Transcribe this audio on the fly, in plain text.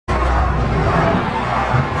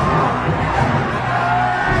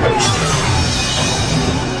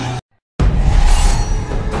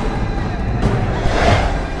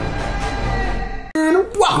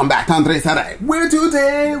Andres Saray, where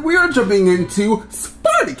today we are jumping into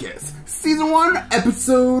Spartacus, Season 1,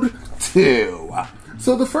 Episode 2.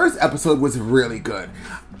 So the first episode was really good.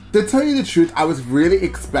 To tell you the truth, I was really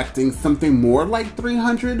expecting something more like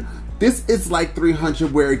 300. This is like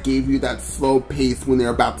 300 where it gave you that slow pace when they're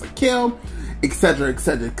about to kill, etc,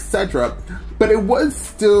 etc, etc. But it was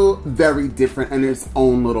still very different in its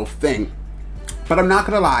own little thing. But I'm not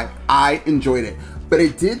gonna lie, I enjoyed it. But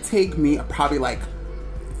it did take me probably like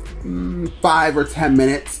 5 or 10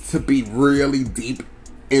 minutes to be really deep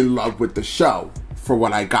in love with the show for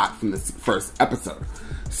what I got from this first episode.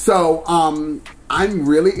 So, I'm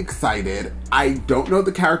really excited. I don't know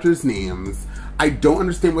the characters' names. I don't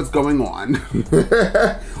understand what's going on.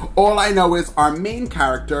 All I know is our main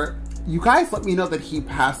character, you guys let me know that he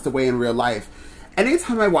passed away in real life.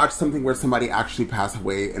 Anytime I watch something where somebody actually passed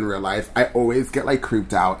away in real life, I always get like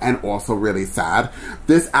creeped out and also really sad.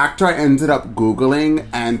 This actor, I ended up Googling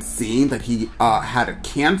and seeing that he had a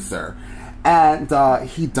cancer, and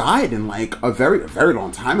he died in like a very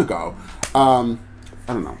long time ago. I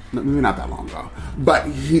don't know, maybe not that long ago, but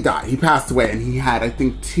he died. He passed away, and he had, I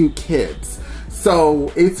think, 2 kids.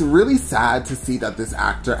 So it's really sad to see that this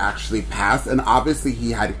actor actually passed, and obviously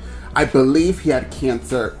he had, I believe he had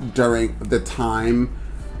cancer during the time,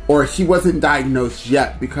 or he wasn't diagnosed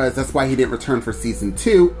yet, because that's why he didn't return for Season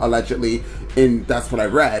 2, allegedly, and that's what I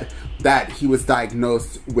read, that he was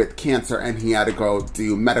diagnosed with cancer and he had to go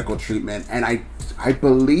do medical treatment. And I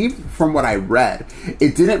believe from what I read,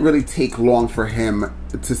 it didn't really take long for him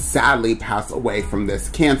to sadly pass away from this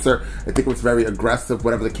cancer. I think it was very aggressive,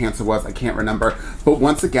 whatever the cancer was, I can't remember. But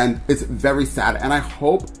once again, it's very sad, and I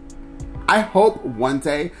hope one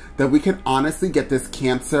day that we can honestly get this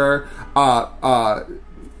cancer,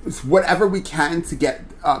 whatever we can to get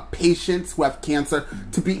patients who have cancer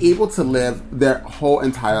to be able to live their whole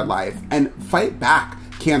entire life and fight back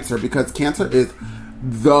cancer, because cancer is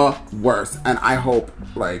the worst. And I hope,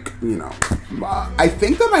 like, you know, I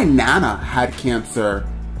think that my Nana had cancer.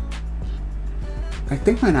 I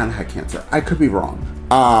think my Nana had cancer. I could be wrong.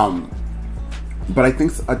 But I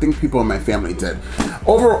think people in my family did.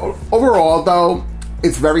 Overall, though,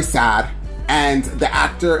 it's very sad. And the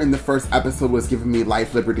actor in the first episode was giving me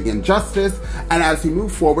life, liberty, and justice. And as we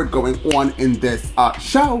move forward going on in this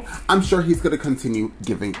show, I'm sure he's going to continue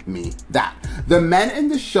giving me that. The men in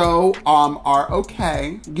the show are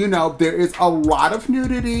okay. You know, there is a lot of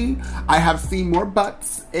nudity. I have seen more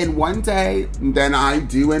butts in one day than I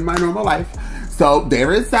do in my normal life. So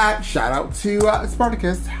there is that. Shout out to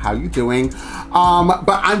Spartacus. How you doing? But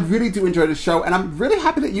I really do enjoy the show, and I'm really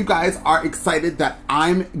happy that you guys are excited that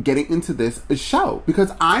I'm getting into this show,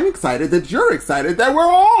 because I'm excited that you're excited, that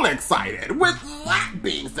we're all excited. With that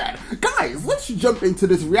being said, guys, let's jump into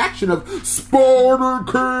this reaction of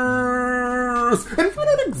Spartacus and find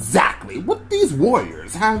out exactly what these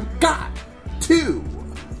warriors have got to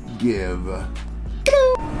give.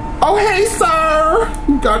 Oh, hey, sir!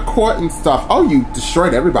 You got caught and stuff. Oh, you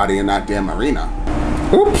destroyed everybody in that damn arena.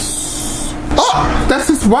 Oops. Oh, that's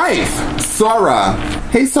his wife, Sora.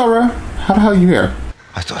 Hey, Sora. How the hell are you here?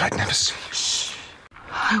 I thought I'd never see you. Shh.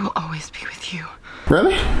 I will always be with you.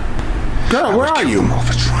 Really? Girl, where are you? All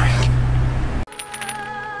for trying.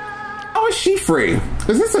 Oh, is she free?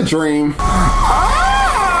 Is this a dream? Ah!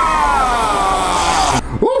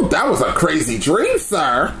 Ooh, that was a crazy dream,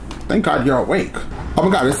 sir. Thank God you're awake. Oh my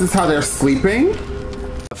God, this is how they're sleeping?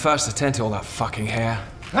 First, attend to all that fucking hair.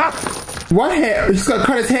 What hair? He's gonna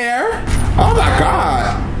cut his hair? Oh my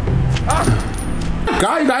God.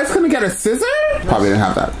 God, you guys couldn't get a scissor? Probably didn't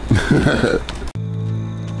have that.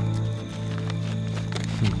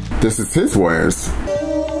 This is his warriors.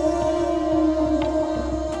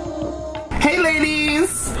 Hey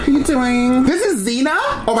ladies, how you doing? This is Xena?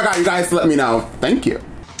 Oh my God, you guys let me know. Thank you.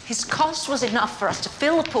 His cost was enough for us to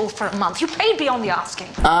fill the pool for a month. You paid beyond the asking.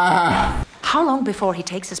 How long before he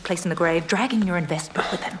takes his place in the grave, dragging your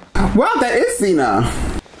investment with him? Well, that is Xena.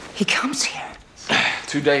 He comes here.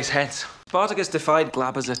 2 days hence. Spartacus defied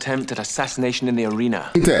Glaber's attempt at assassination in the arena.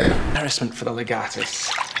 He did. Embarrassment for the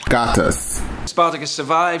legatus. Got us. Spartacus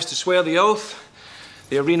survives to swear the oath.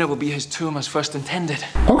 The arena will be his tomb as first intended.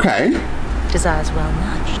 Okay. Desires well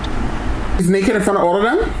matched. He's naked in front of all of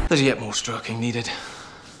them? There's yet more stroking needed.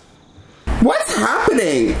 What's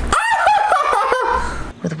happening?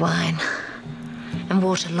 With wine. And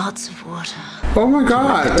water, lots of water. Oh my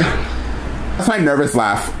God. That's my nervous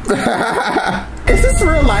laugh. Is this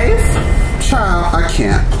real life? Child, I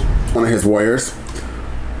can't. One of his warriors.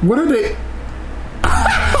 What are they?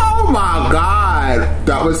 Oh my God.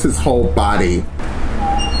 That was his whole body.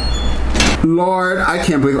 Lord, I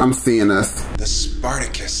can't believe I'm seeing this. The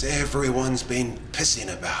Spartacus everyone's been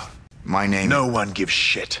pissing about. My name... No one gives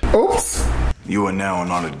shit. Oops. You are now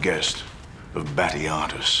an honored guest of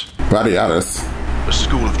Gladiatus. Gladiatus? A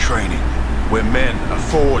school of training where men are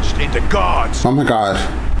forged into gods. Oh my god.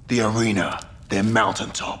 The arena, their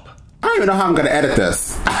mountaintop. I don't even know how I'm gonna edit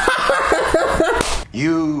this.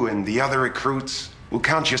 You and the other recruits will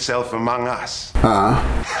count yourself among us.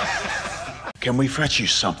 Can we fetch you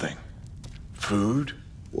something? Food?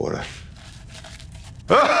 Water.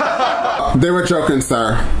 They were joking,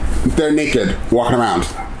 sir. They're naked, walking around.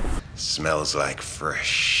 Smells like fresh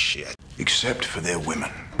shit. Except for their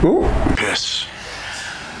women. Ooh. Piss.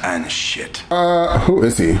 And shit. Who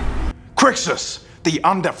is he? Crixus, the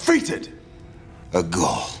undefeated. A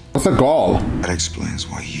Gaul. What's a Gaul? That explains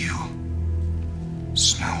why you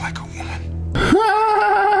smell like a woman.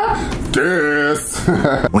 This.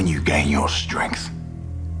 When you gain your strength,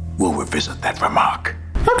 we'll revisit that remark.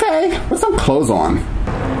 Okay, put some clothes on.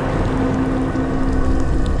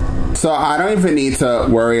 So I don't even need to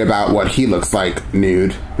worry about what he looks like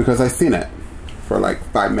nude because I've seen it for like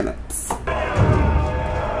 5 minutes.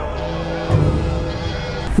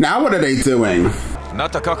 Now what are they doing?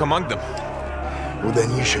 Not a cock among them. Well,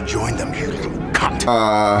 then you should join them, you little cunt.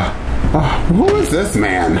 Who is this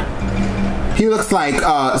man? He looks like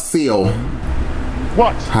Seal.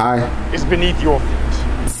 What? Hi. Is beneath your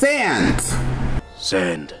feet? Sand.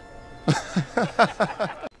 Sand.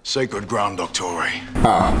 Sacred ground, Doctore.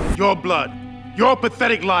 Oh. Your blood, your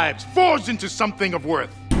pathetic lives, forged into something of worth.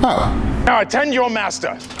 Oh. Now attend your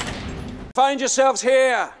master. Find yourselves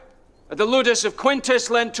here, at the ludus of Quintus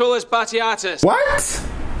Lentulus Batiatus. What?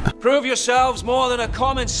 Prove yourselves more than a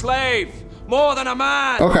common slave, more than a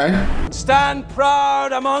man. Okay. Stand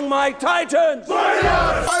proud among my titans. A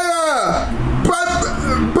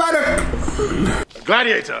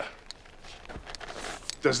gladiator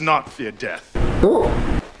does not fear death. Ooh.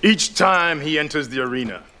 Each time he enters the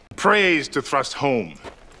arena, prays to thrust home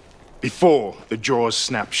before the jaws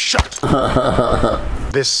snap shut.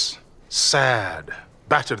 This sad,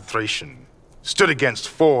 battered Thracian stood against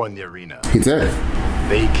 4 in the arena. He did.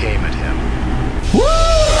 They came at him. Woo!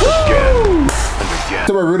 Again and again.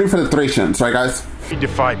 So we're rooting for the Thracians, right guys? He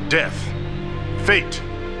defied death, fate,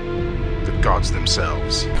 the gods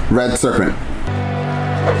themselves. Red serpent.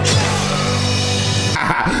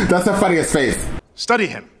 That's the funniest face. Study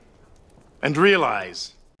him and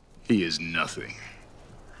realize he is nothing.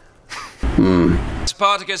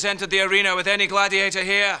 Spartacus entered the arena with any gladiator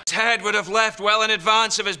here. His head would have left well in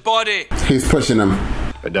advance of his body. He's pushing him.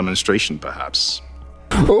 A demonstration, perhaps.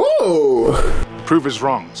 Ooh. Prove us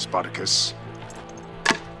wrong, Spartacus.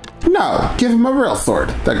 No, give him a real sword.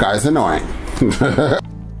 That guy's annoying.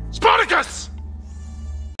 Spartacus!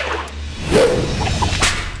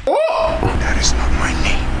 Oh! That is not my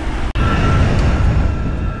name.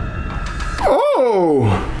 Oh!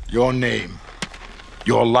 Your name,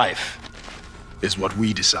 your life, is what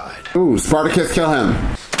we decide. Ooh, Spartacus, kill him.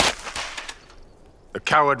 The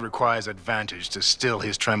coward requires advantage to still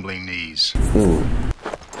his trembling knees. Ooh.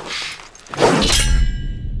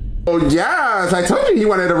 Oh, yes! I told you he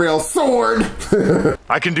wanted a real sword!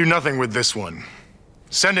 I can do nothing with this one.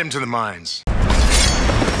 Send him to the mines.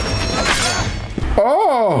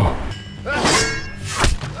 Oh!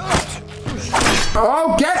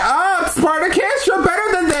 Oh, get up, Spartacus! You're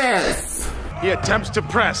better than this! He attempts to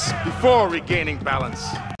press before regaining balance.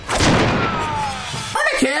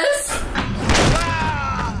 Spartacus!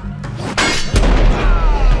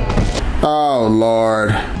 Oh,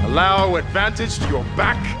 Lord. Allow advantage to your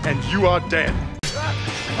back and you are dead.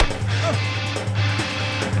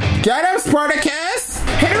 Get him, Spartacus!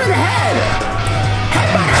 Hit him in the head!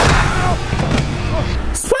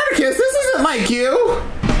 Headbutt! Spartacus, this isn't like you!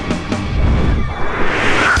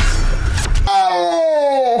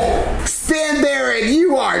 Oh! Stand there and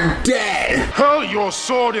you are dead! Hurl your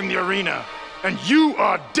sword in the arena, and you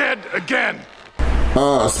are dead again.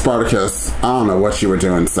 Oh, Spartacus, I don't know what you were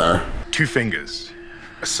doing, sir. 2 fingers,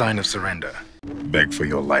 a sign of surrender. Beg for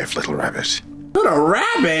your life, little rabbit. Little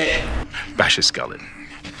rabbit? Bash his skull in.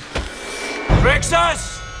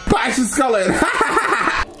 Crixus! Bash his skull in!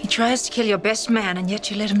 He tries to kill your best man, and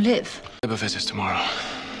yet you let him live. Labor visits tomorrow.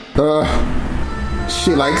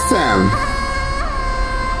 She likes him.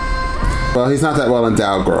 Well, he's not that well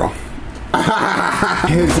endowed, girl.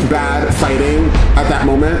 His bad fighting at that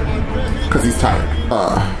moment, because he's tired.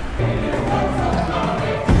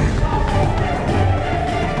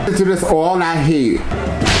 Do this all night heat.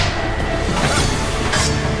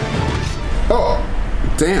 Oh,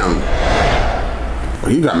 damn. Oh,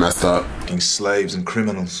 you got messed up. Slaves and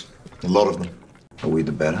criminals. A lot of them. Are we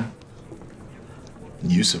the better?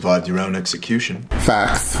 You survived your own execution.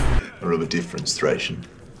 Facts. Or of a difference, Thracian.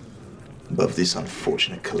 above this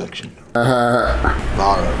unfortunate collection.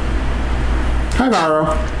 Varro. Hi, Varro.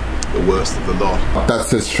 The worst of the lot.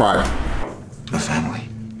 That's his tribe. A family.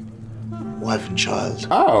 Wife and child.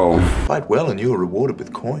 Oh. Fight well and you are rewarded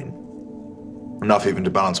with coin. Enough even to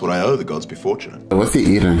balance what I owe the gods be fortunate. What's he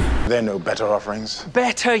eating? There are no better offerings.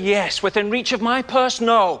 Better, yes. Within reach of my purse,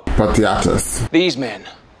 no. Batiatus. These men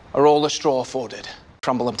are all the straw afforded.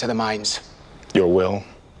 Crumble them to the mines. Your will,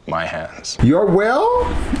 my hands. Your will,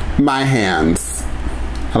 my hands.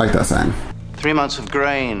 I like that saying. 3 months of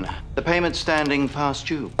grain. The payment standing past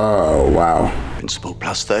due. Oh, wow. Principal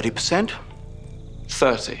plus 30%.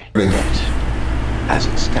 30. As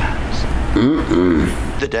it stands.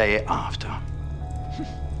 The day after.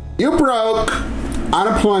 You broke.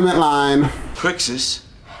 Unemployment line. Crixus?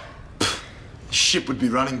 The ship would be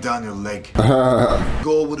running down your leg.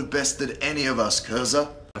 Gore would have bested any of us, Curza.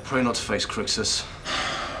 I pray not to face Crixus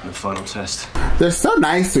in the final test. They're so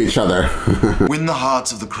nice to each other. Win the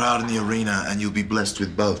hearts of the crowd in the arena and you'll be blessed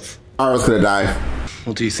with both. I was gonna die.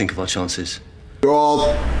 What do you think of our chances? You're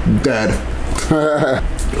all dead.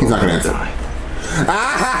 He's not gonna answer.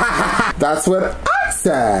 That's what I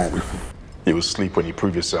said. You will sleep when you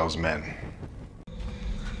prove yourselves men.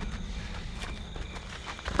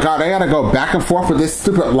 God, I gotta go back and forth with this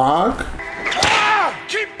stupid log?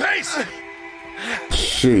 Keep pace!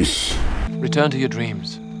 Sheesh. Return to your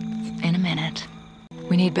dreams. In a minute.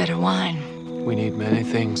 We need better wine. We need many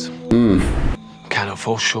things. Cannot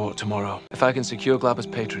fall short tomorrow. If I can secure Glaber's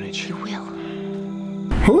patronage. You will.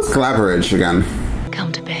 Who's Glaberage again?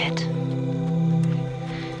 Come to bed.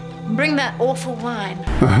 Bring that awful wine.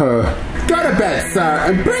 Go to bed, sir,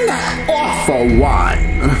 and bring that awful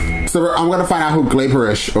wine. So I'm gonna find out who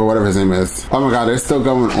Glaberish or whatever his name is. Oh my god, they're still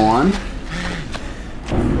going on?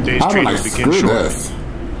 Day's I'm like, begin screw shortly. this.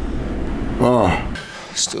 Oh.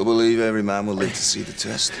 Still believe every man will live to see the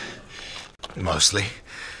test? Mostly.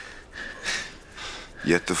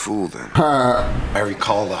 Yet the fool, then. I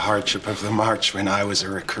recall the hardship of the march when I was a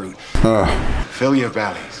recruit. Fill your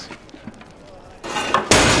bellies.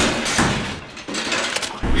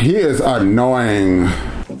 He is annoying.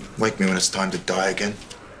 Wake me when it's time to die again.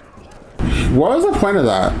 What was the point of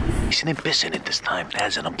that? He's an abyss in it this time. It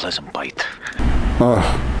has an unpleasant bite.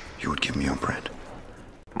 You would give me your bread.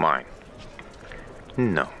 Mine?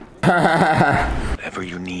 No. Whatever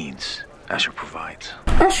your needs, Asher provides.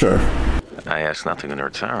 Asher. I ask nothing in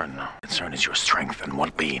return. Concern is your strength and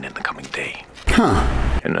well-being in the coming day. Huh.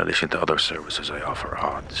 In addition to other services, I offer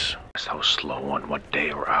odds. As how slow on what day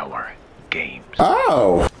or hour. Games.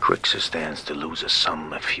 Oh. Crixus stands to lose a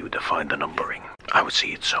sum if you define the numbering. I would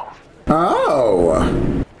see it so.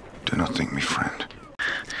 Oh. Do not think me friend.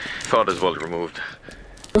 Thought is well removed.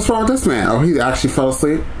 What's wrong with this man? Oh, he actually fell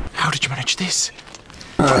asleep? How did you manage this?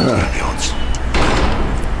 Oh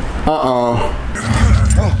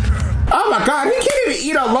my god, he can't even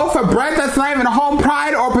eat a loaf of bread that's not even home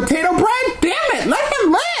pride or potato bread? Damn it, let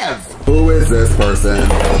him live! Who is this person?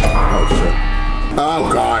 Oh shit.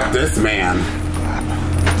 Oh god, this man.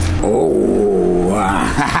 Oh.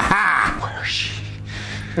 Where is she?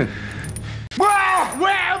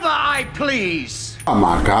 Wherever I please. Oh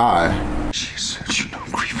my god. She said you no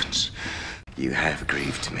grievance. You have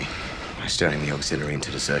grieved me by stirring the auxiliary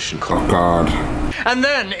into desertion. Oh god. And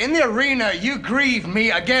then, in the arena, you grieve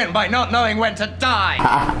me again by not knowing when to die.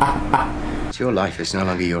 Your life is no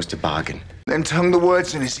longer yours to bargain. Then tongue the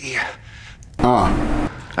words in his ear.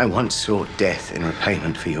 I once sought death in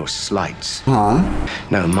repayment for your slights. Huh?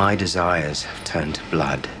 No, my desires have turned to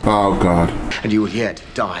blood. Oh god. And you will yet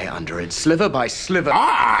die under it, sliver by sliver.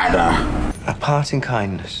 God! A parting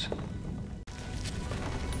kindness.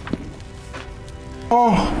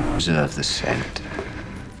 Oh. Observe the scent,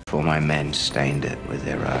 for my men stained it with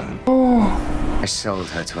their own. Oh. I sold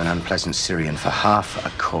her to an unpleasant Syrian for half a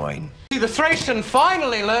coin. The Thracian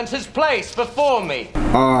finally learned his place before me.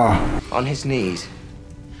 On his knees.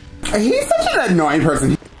 He's such an annoying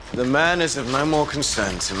person. The man is of no more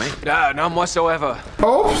concern to me. No, none whatsoever.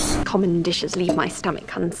 Oops. Common dishes leave my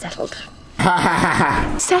stomach unsettled. Ha ha ha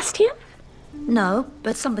ha. Sastian? No,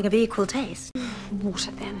 but something of equal taste.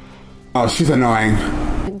 Water then. Oh, she's annoying.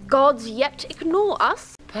 The gods yet ignore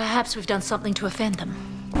us? Perhaps we've done something to offend them.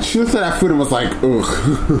 She looked at that food and was like,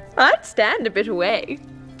 ugh. I'd stand a bit away.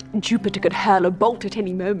 Jupiter could hurl a bolt at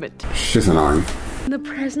any moment. She's annoying. In the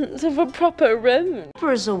presence of a proper Roman.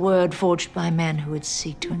 Or is a word forged by men who would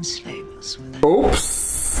seek to enslave us with it.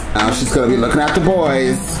 Oops. Now she's gonna be looking at the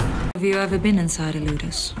boys. Have you ever been inside a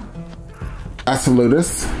ludus? That's a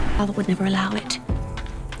ludus. Father would never allow it.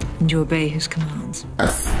 And you obey his commands?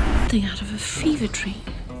 Yes. Something out of a fever dream.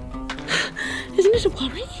 Isn't it a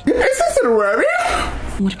worry? Is this a worry?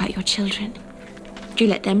 What about your children? Do you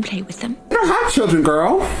let them play with them? You don't have children,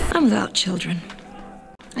 girl. I'm without children.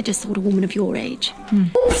 I just thought a woman of your age.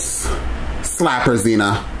 Oops. Slap her,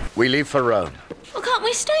 Xena. We leave for Rome. Well, can't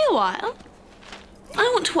we stay a while? I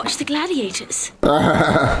want to watch the gladiators.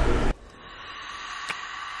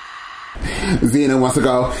 Xena wants to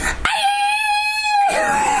go.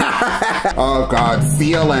 Oh God,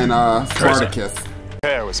 Seal and Spartacus.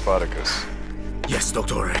 Pair with Spartacus. Yes,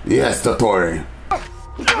 Dottore. Yes, Dottore.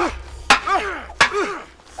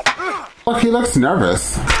 Look, he looks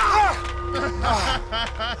nervous.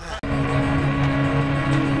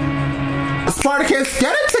 Spartacus,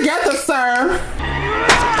 get it together, sir!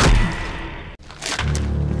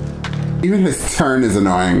 Even his turn is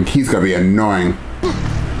annoying. He's gonna be annoying.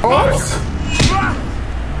 Oops!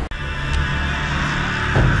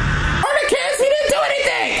 Spartacus, he didn't do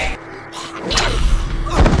anything!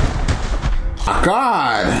 Oh,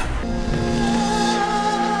 God!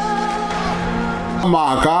 Oh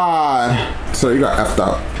my God! So you got effed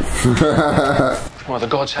up. Well, the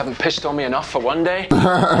gods haven't pissed on me enough for one day.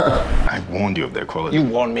 I warned you of their quality. You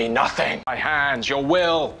warned me nothing. My hands, your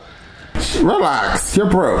will. Relax, you're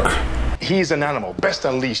broke. He's an animal, best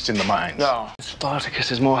unleashed in the mines. No.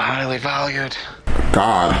 Spartacus is more highly valued.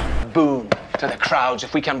 God. Boon to the crowds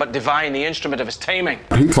if we can but divine the instrument of his taming.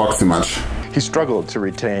 He talks too much. He struggled to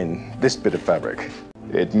retain this bit of fabric.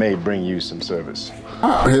 It may bring you some service.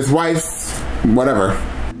 Oh, his wife's whatever.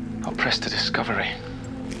 I'll press to discovery.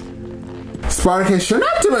 Spartacus, you're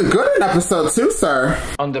not doing good in episode 2, sir.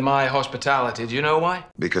 Under my hospitality, do you know why?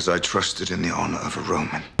 Because I trusted in the honor of a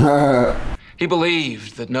Roman. He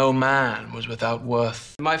believed that no man was without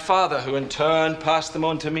worth. My father, who in turn passed them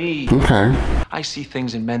on to me. Okay. I see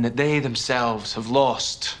things in men that they themselves have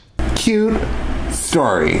lost. Cute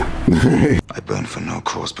story. I burn for no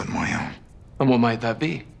cause but my own. And what might that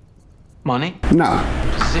be? Money? No.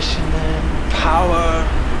 Position then, power,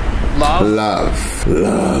 love?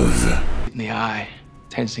 Love. In the eye,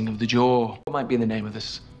 tensing of the jaw. What might be the name of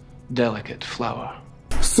this delicate flower?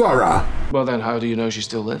 Sora. Well then, how do you know she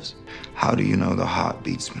still lives? How do you know the heart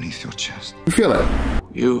beats beneath your chest? You feel it.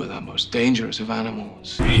 You are the most dangerous of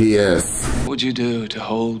animals. He is. What would you do to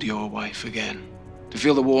hold your wife again? To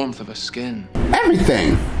feel the warmth of her skin?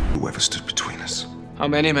 Everything. Whoever stood between us. How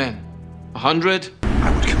many men? 100?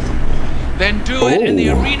 I would kill them. Then do it in the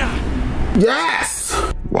arena. Yes.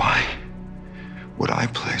 Why would I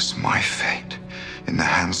place my fate in the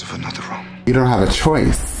hands of another Roman? You don't have a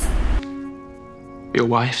choice. Your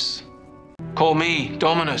wife's. Call me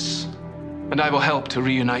Dominus, and I will help to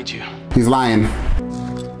reunite you. He's lying.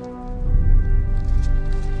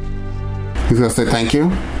 He's gonna say thank you.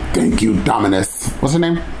 Thank you, Dominus. What's her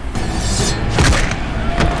name?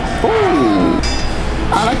 Ooh,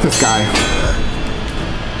 I like this guy.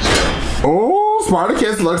 Oh,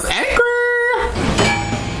 Spartacus looks angry.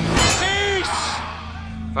 Cease!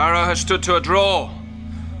 Pharaoh has stood to a draw.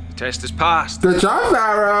 The test is passed. Good job,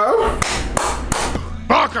 Pharaoh.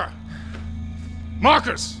 Barker!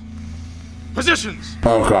 Marcus! Positions!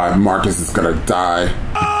 Oh God, Marcus is gonna die.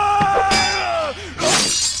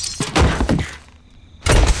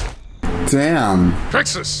 Damn.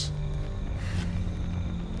 Crixus!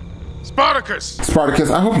 Spartacus! Spartacus,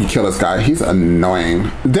 I hope you kill this guy. He's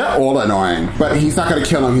annoying. They're all annoying, but he's not gonna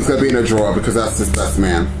kill him. He's gonna be in a drawer because that's his best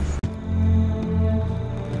man.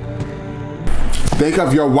 Think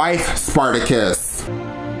of your wife, Spartacus.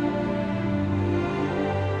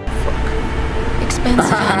 Expensive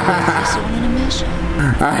this all in a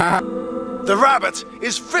measure. The rabbit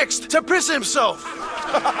is fixed to piss himself.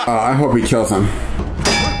 I hope he kills him.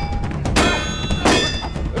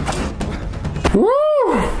 Woo!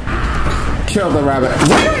 Kill the rabbit.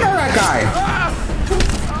 Why do I know that guy?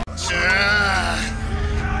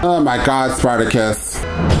 Oh my God, Spartacus.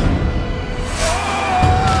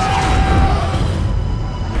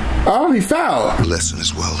 Oh, he fell. The lesson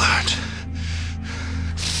is well learned.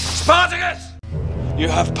 Spartacus! You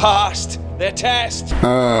have passed their test.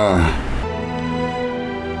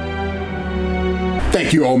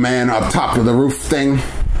 Thank you, old man, up top of the roof thing.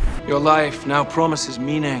 Your life now promises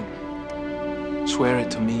meaning. Swear it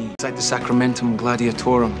to me. It's like the Sacramentum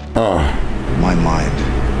Gladiatorum. Oh. My mind.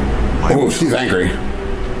 My Oh, she's angry.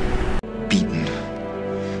 beaten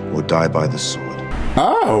or die by the sword.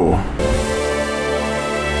 Oh.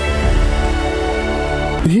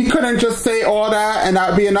 He couldn't just say all that and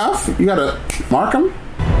that'd be enough? You gotta mark him?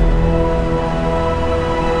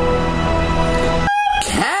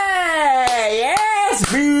 Okay, yes,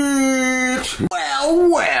 bitch! Well,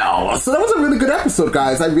 Well, so that was a really good episode,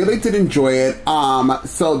 guys. I really did enjoy it.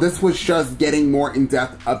 So this was just getting more in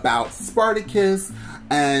depth about Spartacus,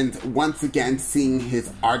 and once again seeing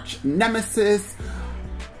his arch nemesis.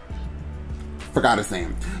 Forgot his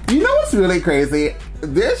name. You know what's really crazy?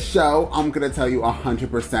 This show, I'm gonna tell you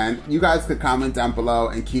 100%. You guys could comment down below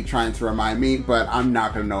and keep trying to remind me, but I'm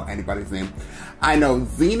not gonna know anybody's name. I know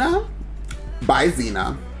Xena by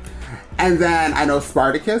Xena, and then I know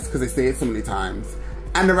Spartacus because they say it so many times.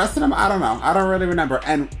 And the rest of them, I don't know. I don't really remember.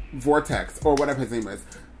 And Vortex, or whatever his name is.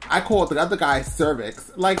 I call the other guy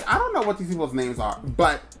Cervix. Like, I don't know what these people's names are,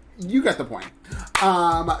 but you get the point.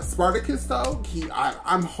 Spartacus, though,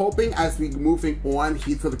 I'm hoping as we moving on,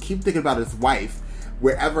 he's going to keep thinking about his wife,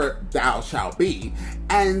 wherever thou shall be,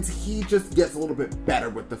 and he just gets a little bit better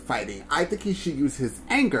with the fighting. I think he should use his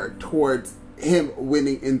anger towards him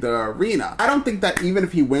winning in the arena. I don't think that even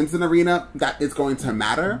if he wins an arena, that is going to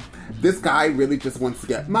matter. This guy really just wants to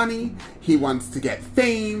get money, he wants to get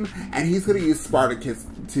fame, and he's going to use Spartacus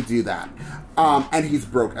to do that. And he's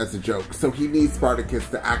broke as a joke, so he needs Spartacus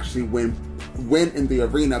to actually win in the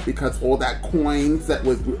arena, because all that coins that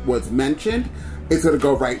was mentioned is going to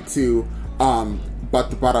go right to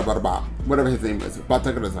whatever his name is.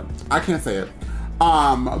 I can't say it.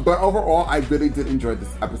 But overall, I really did enjoy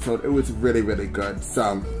this episode. It was really, really good.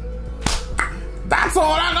 So that's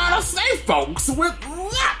all I gotta say, folks. With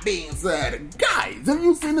that being said, guys, have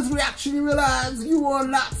you seen this reaction? You realize you are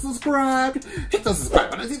not subscribed? Hit the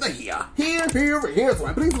subscribe button. It's either here.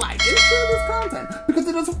 So please like and share this content, because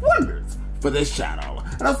it does wonders for this channel.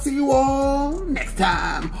 And I'll see you all next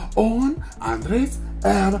time on Andres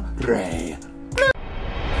El Rey.